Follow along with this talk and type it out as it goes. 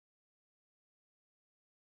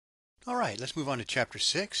All right, let's move on to chapter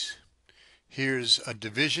 6. Here's a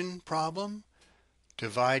division problem.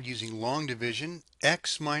 Divide using long division.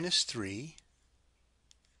 X minus 3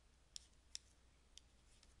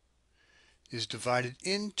 is divided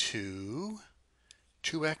into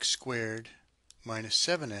 2x squared minus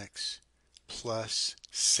 7x plus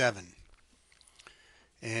 7.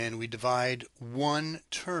 And we divide one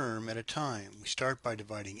term at a time. We start by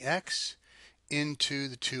dividing x into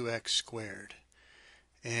the 2x squared.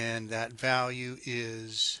 And that value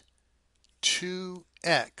is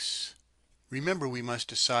 2x. Remember, we must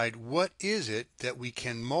decide what is it that we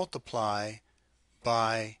can multiply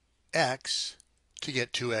by x to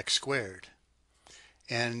get 2x squared.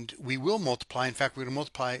 And we will multiply, in fact, we're going to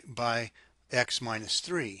multiply by x minus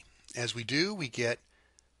 3. As we do, we get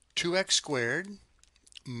 2x squared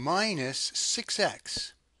minus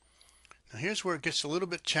 6x. Now here's where it gets a little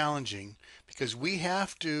bit challenging because we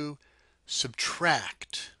have to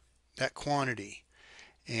subtract that quantity.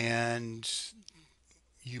 And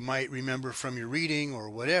you might remember from your reading or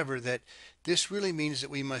whatever that this really means that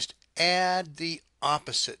we must add the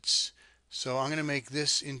opposites. So I'm going to make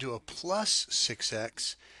this into a plus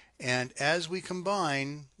 6x, and as we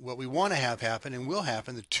combine, what we want to have happen and will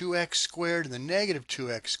happen, the 2x squared and the negative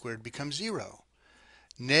 2x squared become 0.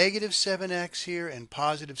 Negative 7x here and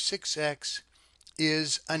positive 6x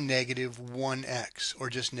is a negative 1x, or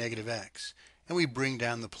just negative x, and we bring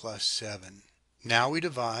down the plus 7. Now we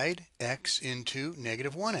divide x into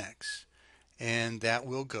negative 1x, and that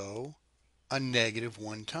will go a negative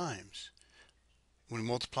 1 times. When we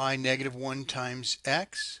multiply, negative 1 times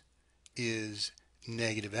x is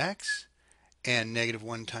negative x, and negative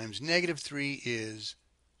 1 times negative 3 is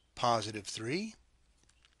positive 3.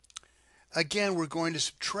 Again, we're going to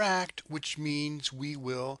subtract, which means we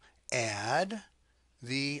will add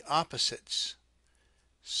the opposites.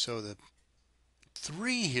 So the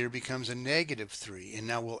 3 here becomes a negative 3, and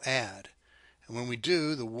now we'll add. And when we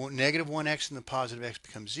do, the negative 1x and the positive x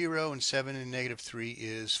becomes 0, and 7 and negative 3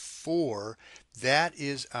 is 4. That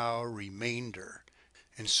is our remainder.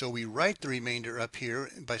 And so we write the remainder up here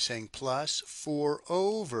by saying plus 4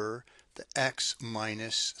 over the x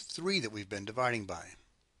minus 3 that we've been dividing by.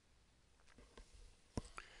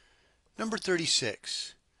 Number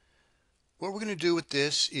 36. What we're going to do with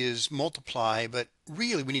this is multiply, but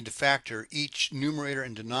really we need to factor each numerator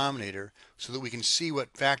and denominator so that we can see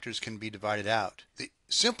what factors can be divided out. The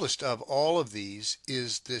simplest of all of these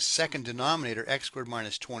is the second denominator, x squared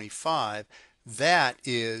minus 25. That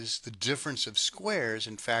is the difference of squares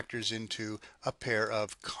and factors into a pair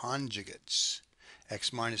of conjugates,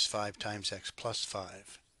 x minus 5 times x plus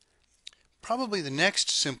 5. Probably the next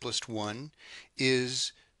simplest one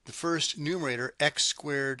is the first numerator, x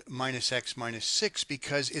squared minus x minus 6,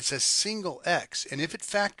 because it's a single x, and if it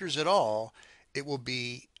factors at all, it will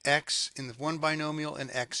be x in the one binomial and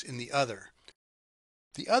x in the other.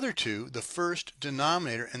 The other two, the first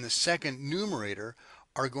denominator and the second numerator,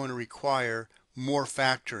 are going to require more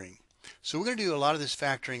factoring. So we're going to do a lot of this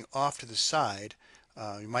factoring off to the side.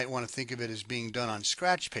 You might want to think of it as being done on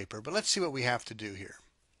scratch paper, but let's see what we have to do here.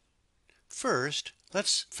 First,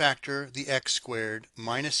 let's factor the x squared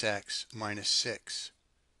minus x minus 6.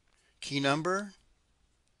 Key number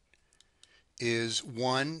is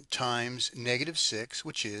 1 times negative 6,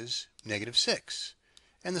 which is negative 6.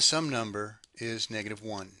 And the sum number is negative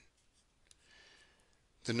 1.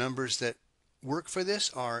 The numbers that work for this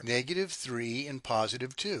are negative 3 and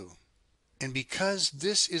positive 2. And because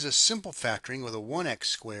this is a simple factoring with a 1x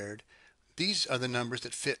squared, these are the numbers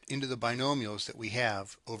that fit into the binomials that we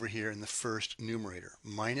have over here in the first numerator,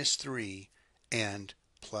 minus 3 and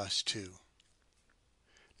plus 2.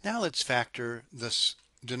 Now let's factor this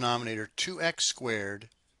denominator 2x squared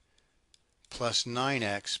plus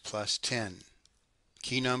 9x plus 10.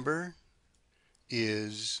 Key number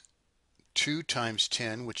is 2 times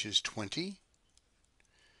 10, which is 20.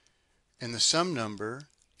 And the sum number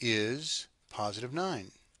is positive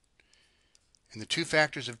 9. And the two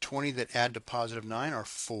factors of 20 that add to positive 9 are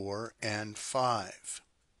 4 and 5.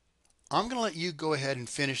 I'm going to let you go ahead and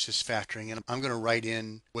finish this factoring, and I'm going to write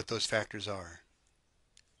in what those factors are.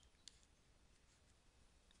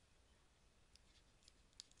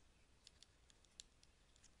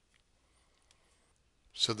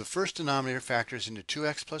 So the first denominator factors into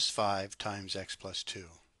 2x plus 5 times x plus 2.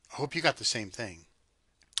 I hope you got the same thing.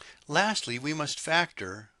 Lastly, we must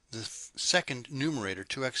factor the second numerator,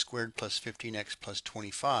 2x squared plus 15x plus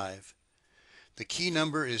 25. The key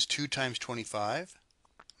number is 2 times 25.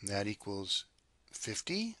 That equals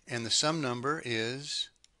 50. And the sum number is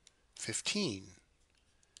 15.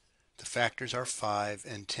 The factors are 5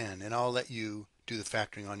 and 10. And I'll let you do the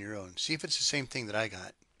factoring on your own. See if it's the same thing that I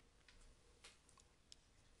got.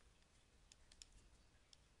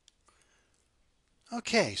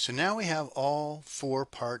 Okay, so now we have all four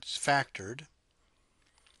parts factored.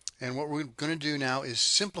 And what we're going to do now is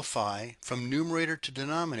simplify from numerator to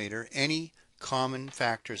denominator any common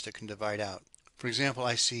factors that can divide out. For example,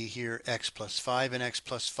 I see here x plus 5 and x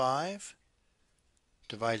plus 5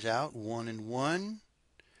 divides out 1 and 1.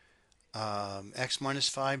 X minus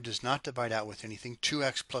 5 does not divide out with anything.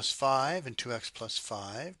 2x plus 5 and 2x plus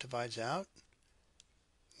 5 divides out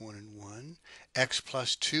 1 and 1. X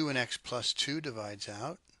plus 2 and x plus 2 divides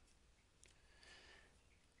out.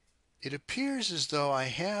 It appears as though I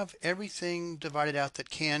have everything divided out that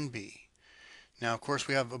can be. Now, of course,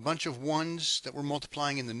 we have a bunch of 1's that we're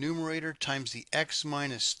multiplying in the numerator times the x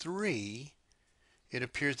minus 3. It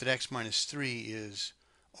appears that x minus 3 is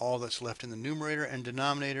all that's left in the numerator, and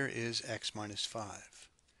denominator is x minus 5.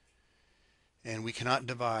 And we cannot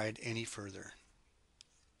divide any further.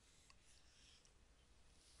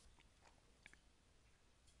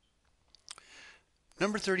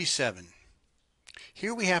 Number 37.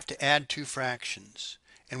 Here we have to add two fractions.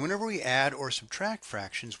 And whenever we add or subtract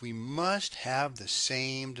fractions, we must have the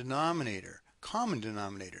same denominator, common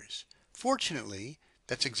denominators. Fortunately,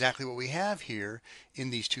 that's exactly what we have here in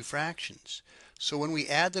these two fractions. So when we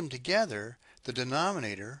add them together, the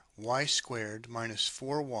denominator, y squared minus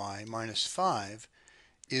 4y minus 5,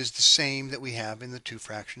 is the same that we have in the two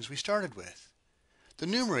fractions we started with. The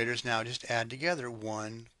numerators now just add together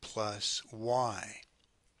 1 plus y.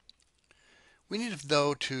 We need,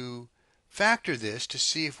 though, to factor this to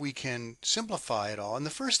see if we can simplify it all. And the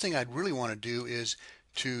first thing I'd really want to do is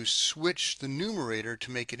to switch the numerator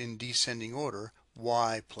to make it in descending order,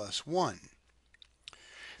 y plus 1.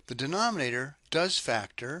 The denominator does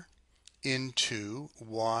factor into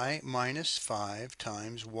y minus 5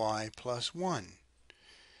 times y plus 1.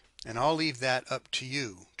 And I'll leave that up to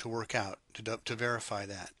you to work out, to verify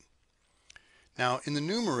that. Now, in the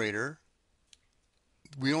numerator,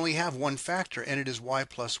 we only have one factor, and it is y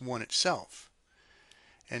plus 1 itself.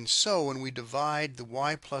 And so when we divide the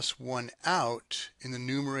y plus 1 out in the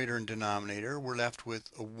numerator and denominator, we're left with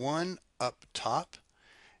a 1 up top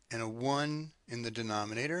and a 1 in the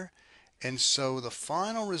denominator. And so the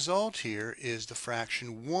final result here is the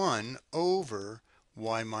fraction 1 over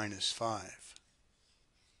y minus 5.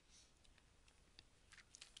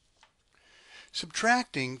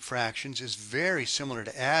 Subtracting fractions is very similar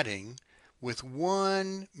to adding, with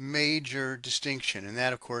one major distinction, and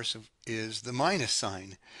that, of course, is the minus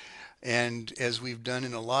sign. And as we've done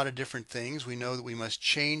in a lot of different things, we know that we must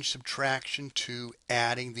change subtraction to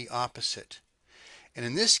adding the opposite. And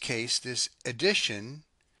in this case, this addition,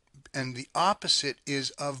 and the opposite is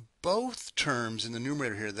of both terms in the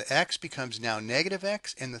numerator here. The x becomes now negative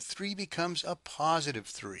x, and the 3 becomes a positive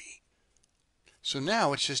 3. So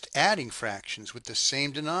now it's just adding fractions with the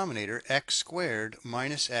same denominator, x squared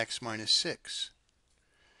minus x minus 6.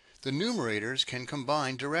 The numerators can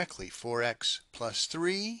combine directly, 4x plus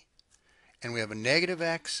 3, and we have a negative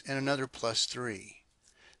x and another plus 3.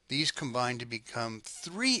 These combine to become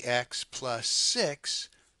 3x plus 6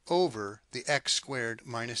 over the x squared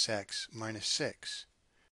minus x minus 6.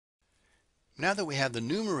 Now that we have the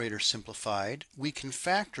numerator simplified, we can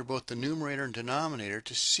factor both the numerator and denominator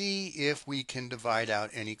to see if we can divide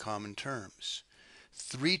out any common terms.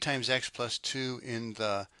 3 times x plus 2 in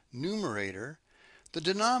the numerator. The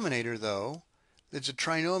denominator, though, it's a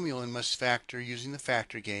trinomial and must factor using the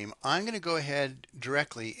factor game. I'm going to go ahead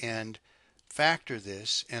directly and factor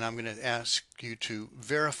this, and I'm going to ask you to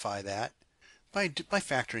verify that by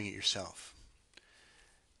factoring it yourself.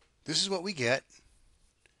 This is what we get.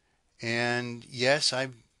 And yes,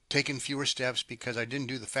 I've taken fewer steps because I didn't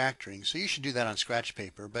do the factoring, so you should do that on scratch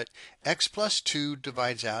paper. But x plus 2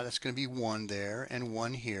 divides out, that's going to be 1 there and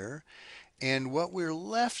 1 here. And what we're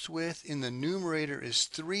left with in the numerator is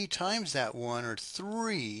 3 times that 1, or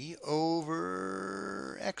 3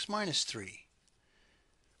 over x minus 3.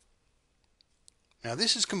 Now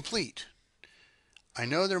this is complete. I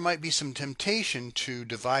know there might be some temptation to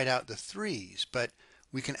divide out the 3's, but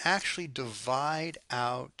we can actually divide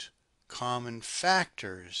out common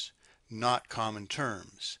factors, not common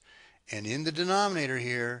terms. And in the denominator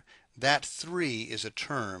here, that 3 is a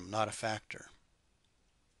term, not a factor.